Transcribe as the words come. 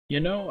You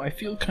know, I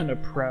feel kinda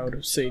proud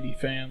of Sadie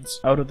fans.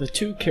 Out of the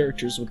two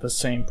characters with the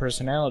same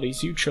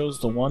personalities, you chose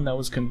the one that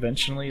was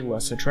conventionally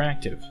less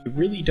attractive. You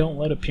really don't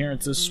let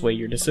appearances sway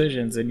your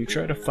decisions, and you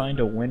try to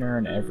find a winner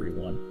in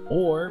everyone.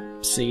 Or,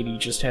 Sadie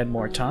just had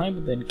more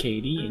time than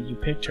Katie, and you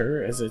picked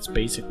her, as it's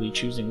basically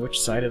choosing which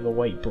side of the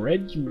white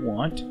bread you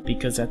want,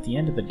 because at the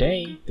end of the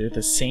day, they're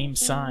the same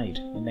side,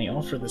 and they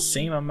offer the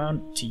same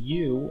amount to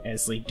you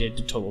as they did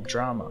to Total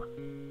Drama.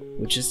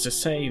 Which is to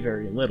say,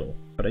 very little.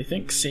 But I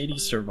think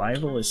Sadie's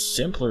survival is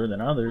simpler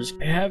than others.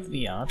 I have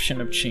the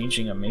option of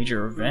changing a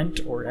major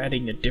event or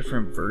adding a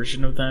different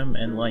version of them,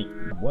 and like,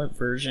 what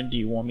version do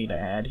you want me to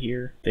add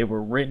here? They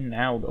were written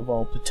out of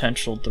all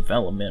potential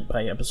development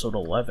by episode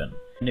 11.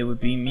 And it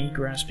would be me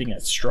grasping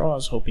at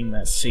straws hoping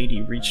that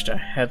Sadie reached a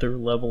Heather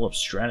level of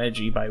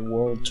strategy by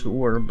World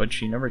Tour, but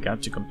she never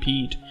got to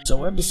compete.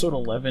 So episode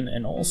 11,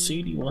 and all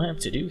Sadie will have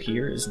to do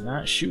here is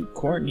not shoot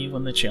Courtney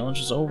when the challenge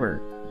is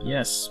over.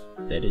 Yes,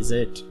 that is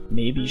it.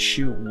 Maybe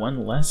shoot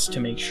one less to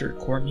make sure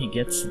Courtney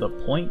gets to the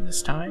point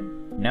this time?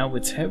 Now,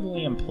 it's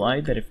heavily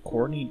implied that if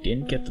Courtney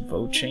didn't get the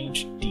vote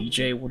change,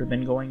 DJ would have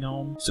been going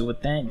home. So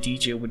with that,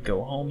 DJ would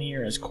go home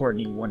here, as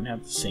Courtney wouldn't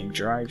have the same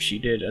drive she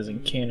did as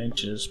in canon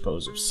to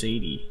dispose of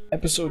Sadie.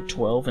 Episode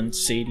 12, and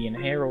Sadie and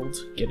Harold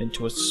get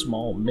into a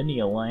small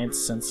mini-alliance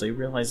since they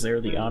realize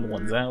they're the odd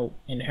ones out,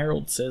 and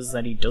Harold says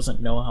that he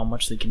doesn't know how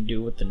much they can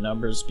do with the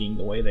numbers being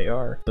the way they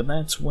are. But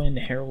that's when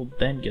Harold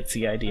then gets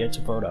the idea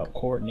to vote out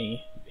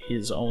Courtney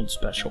his own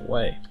special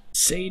way.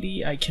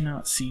 Sadie, I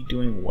cannot see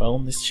doing well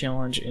in this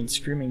challenge, and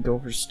Screaming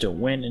Gophers still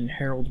win, and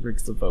Harold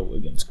rigs the vote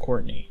against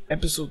Courtney.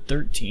 Episode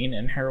 13,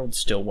 and Harold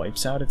still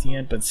wipes out at the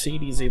end, but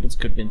Sadie is able to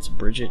convince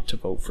Bridget to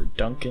vote for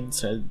Duncan,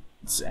 says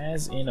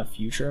as in a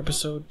future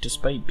episode,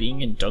 despite being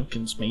in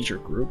Duncan's major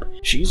group,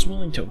 she's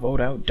willing to vote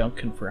out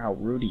Duncan for how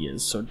rude he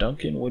is, so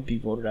Duncan would be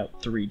voted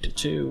out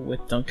 3-2,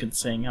 with Duncan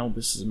saying how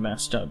this is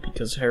messed up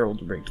because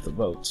Harold rigged the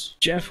votes.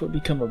 Jeff would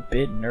become a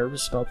bit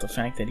nervous about the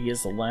fact that he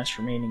is the last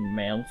remaining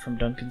male from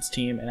Duncan's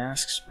team and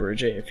asks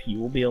Bridget if he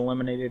will be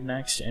eliminated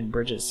next, and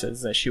Bridget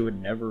says that she would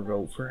never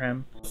vote for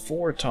him. The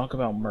four talk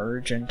about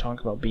merge and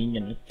talk about being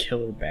in a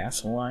Killer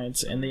Bass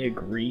alliance, and they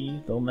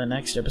agree, though the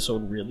next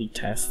episode really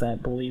tests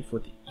that belief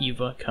with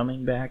Eva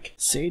coming back.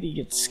 Sadie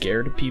gets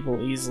scared of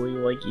people easily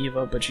like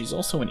Eva, but she's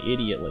also an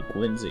idiot like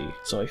Lindsay,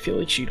 so I feel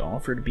like she'd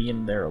offer to be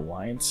in their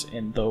alliance,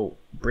 and though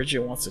Bridget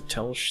wants to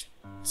tell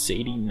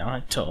Sadie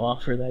not to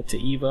offer that to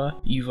Eva,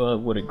 Eva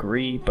would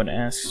agree, but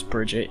asks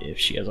Bridget if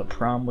she has a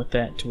problem with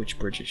that, to which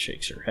Bridget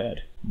shakes her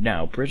head.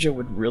 Now, Bridget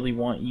would really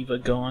want Eva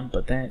gone,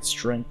 but that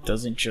strength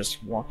doesn't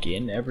just walk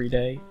in every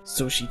day,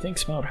 so she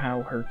thinks about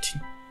how her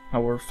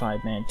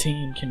five-man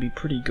team can be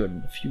pretty good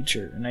in the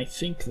future, and I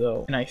think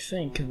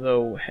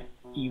though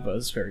Eva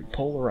is very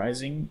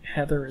polarizing,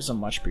 Heather is a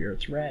much bigger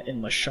threat,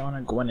 and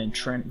Lashana, Gwen, and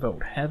Trent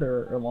vote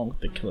Heather along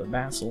with the Killer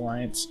Bass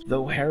Alliance,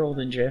 though Harold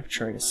and Jeff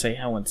try to say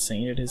how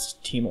insane it is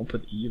to team up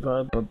with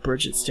Eva, but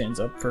Bridget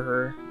stands up for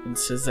her and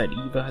says that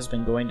Eva has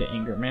been going to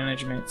anger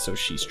management, so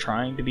she's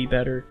trying to be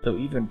better, though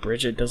even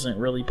Bridget doesn't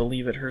really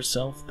believe it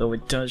herself, though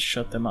it does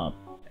shut them up.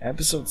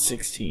 Episode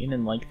 16,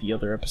 and like the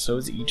other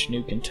episodes, each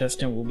new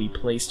contestant will be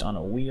placed on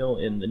a wheel,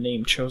 and the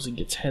name chosen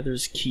gets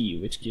Heather's key,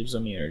 which gives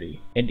immunity.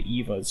 And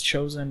Eva is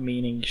chosen,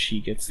 meaning she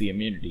gets the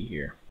immunity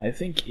here. I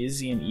think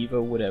Izzy and Eva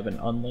would have an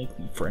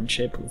unlikely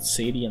friendship, with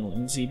Sadie and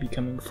Lindsay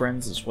becoming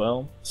friends as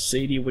well.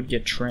 Sadie would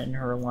get Trent in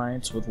her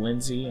alliance with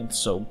Lindsay, and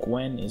so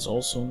Gwen is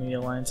also in the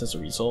alliance as a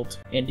result.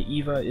 And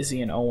Eva,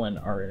 Izzy, and Owen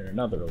are in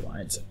another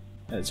alliance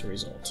as a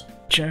result.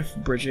 Jeff,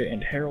 Bridget,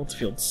 and Harold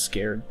feel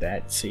scared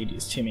that Sadie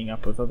is teaming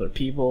up with other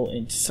people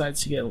and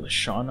decides to get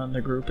Lashana in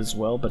the group as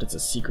well, but it's a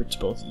secret to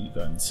both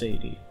Eva and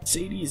Sadie.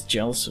 Sadie is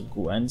jealous of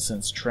Gwen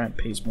since Trent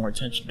pays more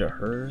attention to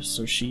her,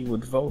 so she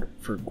would vote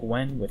for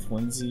Gwen with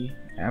Lindsay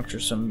after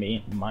some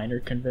minor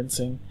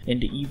convincing,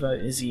 and Eva,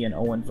 Izzy, and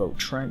Owen vote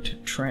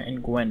Trent, Trent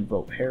and Gwen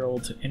vote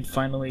Harold, and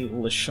finally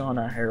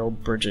Lashana,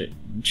 Harold, Bridget,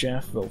 and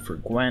Jeff vote for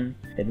Gwen,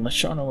 and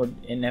Lashana would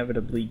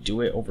inevitably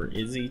do it over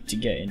Izzy to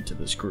get into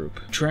this group.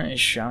 Trent is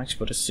shocked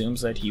but assumes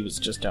that he was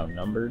just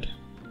outnumbered.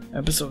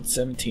 Episode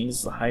 17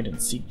 is the hide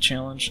and seek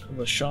challenge.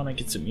 Lashana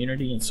gets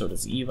immunity and so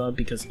does Eva,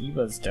 because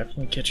Eva is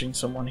definitely catching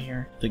someone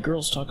here. The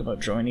girls talk about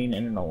joining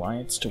in an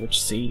alliance, to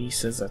which Sadie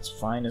says that's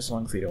fine as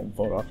long as they don't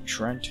vote off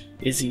Trent.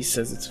 Izzy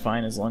says it's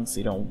fine as long as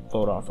they don't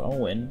vote off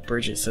Owen.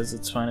 Bridget says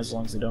it's fine as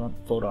long as they don't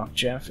vote off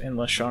Jeff, and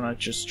Lashana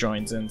just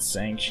joins in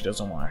saying she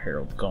doesn't want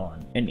Harold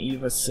gone. And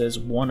Eva says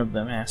one of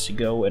them has to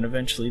go, and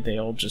eventually they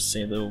all just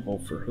say they'll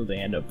vote for who they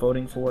end up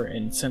voting for,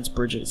 and since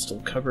Bridget is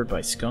still covered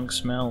by skunk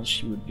smell,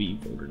 she would be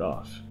voted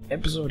off.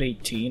 Episode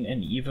 18,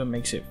 and Eva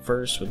makes it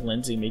first, with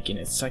Lindsay making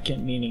it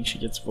second, meaning she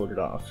gets voted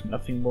off.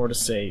 Nothing more to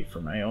say for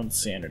my own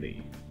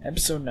sanity.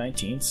 Episode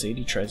 19,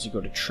 Sadie tries to go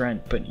to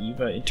Trent, but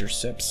Eva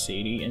intercepts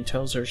Sadie and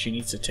tells her she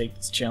needs to take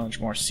this challenge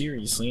more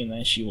seriously and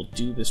that she will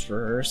do this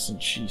for her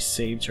since she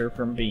saved her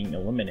from being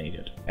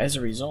eliminated. As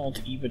a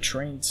result, Eva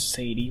trains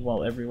Sadie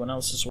while everyone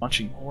else is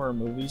watching horror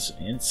movies,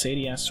 and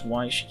Sadie asks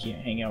why she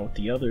can't hang out with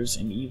the others,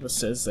 and Eva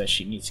says that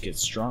she needs to get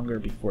stronger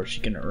before she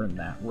can earn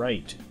that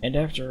right. And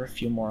after a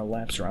few more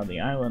laps around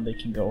the island, they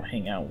can go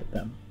hang out with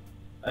them.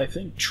 I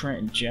think Trent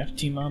and Jeff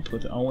team up,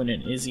 with Owen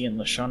and Izzy and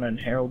Lashana and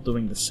Harold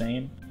doing the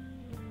same.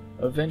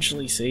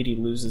 Eventually, Sadie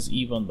loses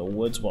Eva in the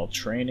woods while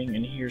training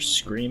and hears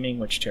screaming,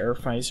 which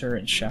terrifies her,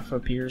 and Chef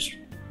appears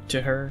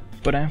to her.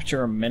 But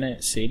after a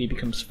minute, Sadie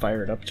becomes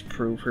fired up to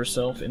prove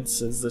herself and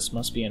says this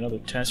must be another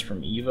test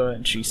from Eva,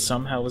 and she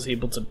somehow was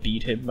able to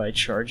beat him by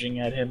charging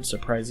at him,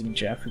 surprising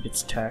Jeff, who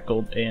gets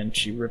tackled, and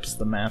she rips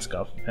the mask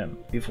off of him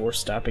before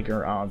stopping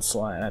her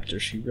onslaught after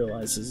she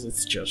realizes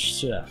it's just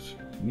Chef.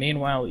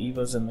 Meanwhile,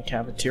 Eva's in the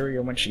cafeteria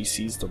when she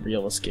sees the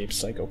real escaped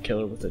psycho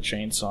killer with a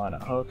chainsaw and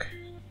a hook,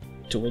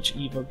 to which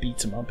Eva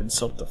beats him up in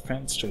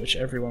self-defense, to which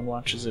everyone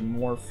watches in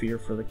more fear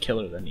for the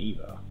killer than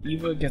Eva.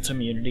 Eva gets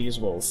immunity as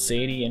well as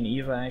Sadie, and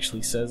Eva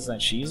actually says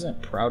that she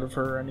isn't proud of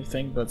her or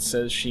anything, but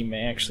says she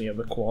may actually have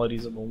the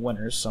qualities of a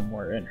winner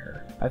somewhere in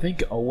her. I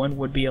think Owen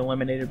would be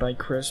eliminated by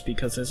Chris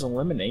because his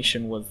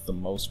elimination was the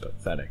most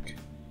pathetic.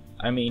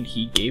 I mean,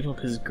 he gave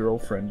up his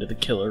girlfriend to the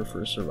killer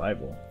for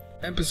survival.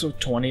 Episode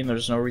 20,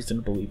 there's no reason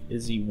to believe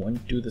Izzy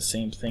wouldn't do the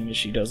same thing as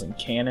she does in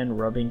canon,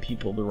 rubbing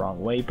people the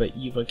wrong way, but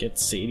Eva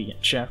gets Sadie and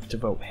Jeff to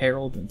vote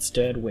Harold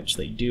instead, which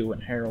they do,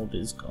 and Harold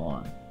is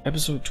gone.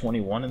 Episode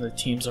 21, and the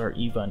teams are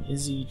Eva and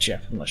Izzy,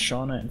 Jeff and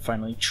Lashana, and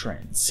finally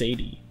Trent and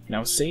Sadie.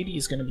 Now, Sadie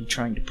is going to be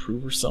trying to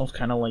prove herself,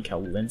 kind of like how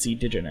Lindsay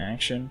did in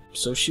action,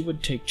 so she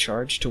would take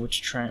charge, to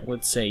which Trent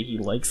would say he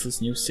likes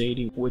this new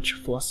Sadie, which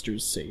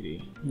flusters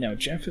Sadie. Now,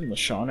 Jeff and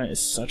Lashana is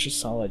such a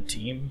solid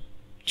team.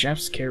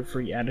 Jeff's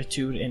carefree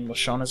attitude and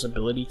Lashana's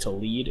ability to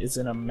lead is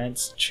an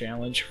immense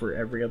challenge for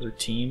every other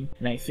team,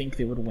 and I think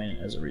they would win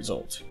as a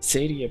result.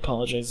 Sadie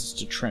apologizes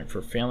to Trent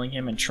for failing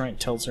him, and Trent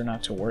tells her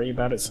not to worry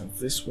about it since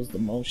this was the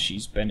most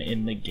she's been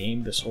in the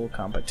game this whole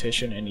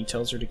competition, and he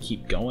tells her to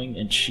keep going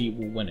and she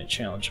will win a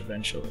challenge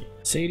eventually.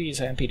 Sadie is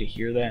happy to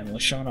hear that, and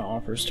Lashana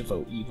offers to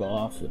vote Eva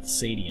off with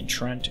Sadie and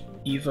Trent.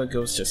 Eva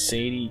goes to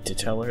Sadie to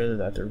tell her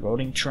that they're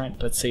voting Trent,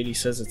 but Sadie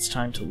says it's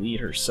time to lead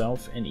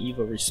herself, and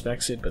Eva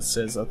respects it but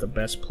says that the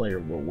best player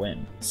will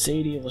win.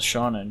 Sadie,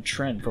 Lashana, and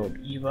Trent vote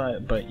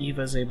Eva, but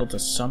Eva is able to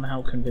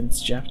somehow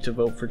convince Jeff to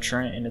vote for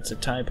Trent, and it's a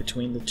tie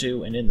between the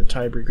two, and in the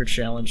tiebreaker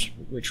challenge,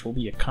 which will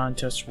be a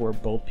contest where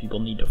both people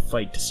need to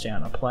fight to stay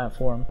on a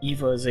platform,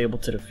 Eva is able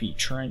to defeat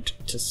Trent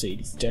to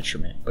Sadie's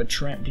detriment, but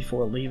Trent,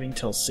 before leaving,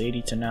 tells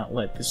Sadie to not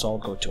let this all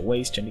go to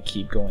waste and to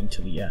keep going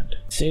to the end.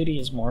 Sadie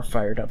is more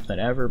fired up than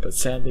ever, but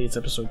sadly it's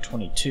episode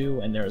 22,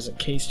 and there is a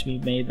case to be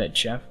made that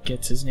Jeff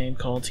gets his name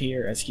called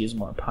here as he is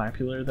more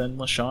popular than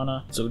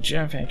Lashana, so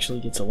Jeff actually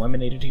gets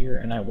eliminated here,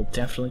 and I will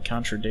definitely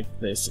contradict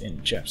this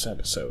in Jeff's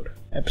episode.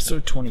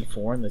 Episode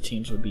 24, and the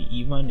teams would be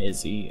Eva and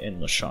Izzy,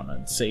 and Lashana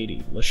and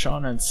Sadie.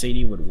 Lashana and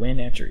Sadie would win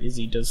after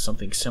Izzy does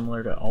something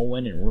similar to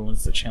Owen and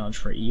ruins the challenge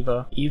for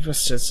Eva. Eva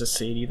says to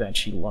Sadie that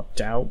she lucked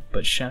out,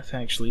 but Chef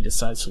actually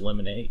decides to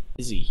eliminate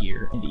Izzy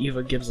here, and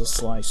Eva gives a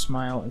sly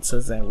smile and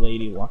says that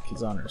Lady Luck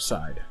is on her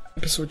side.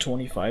 Episode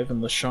 25,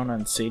 and Lashana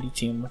and Sadie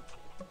team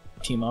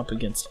up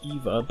against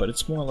Eva, but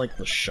it's more like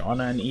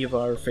Lashana and Eva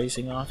are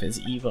facing off as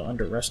Eva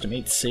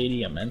underestimates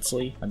Sadie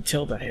immensely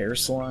until the hair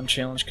salon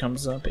challenge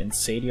comes up and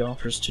Sadie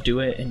offers to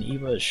do it, and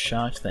Eva is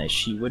shocked that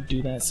she would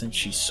do that since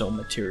she's so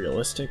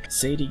materialistic.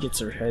 Sadie gets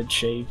her head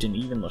shaved, and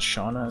even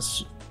Lashana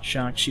is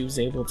shocked she was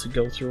able to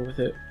go through with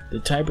it. The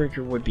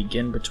tiebreaker would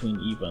begin between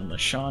Eva and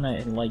Lashana,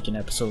 and like in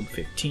episode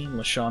 15,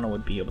 Lashana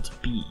would be able to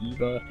beat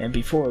Eva, and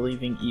before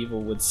leaving, Eva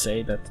would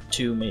say that the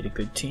two made a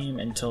good team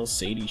and tell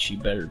Sadie she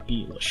better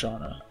beat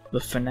Lashana. The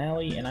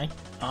finale, and I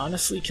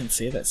honestly can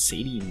say that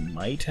Sadie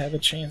might have a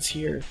chance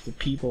here if the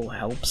people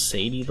help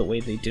Sadie the way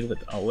they did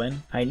with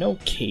Owen. I know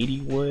Katie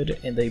would,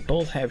 and they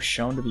both have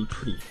shown to be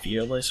pretty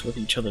fearless with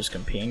each other's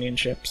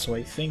companionship, so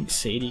I think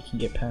Sadie can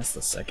get past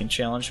the second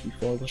challenge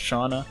before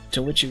Lashana,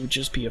 to which it would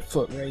just be a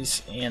foot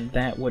race, and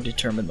that would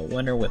determine the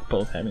winner with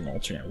both having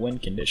alternate win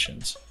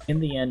conditions. In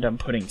the end, I'm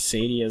putting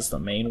Sadie as the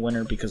main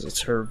winner because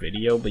it's her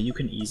video, but you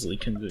can easily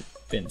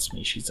convince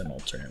me she's an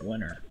alternate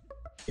winner.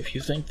 If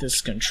you think this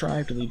is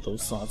contrived, leave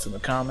those thoughts in the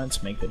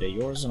comments, make the day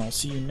yours, and I'll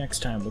see you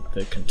next time with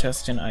the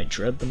contestant I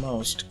dread the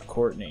most,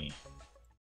 Courtney.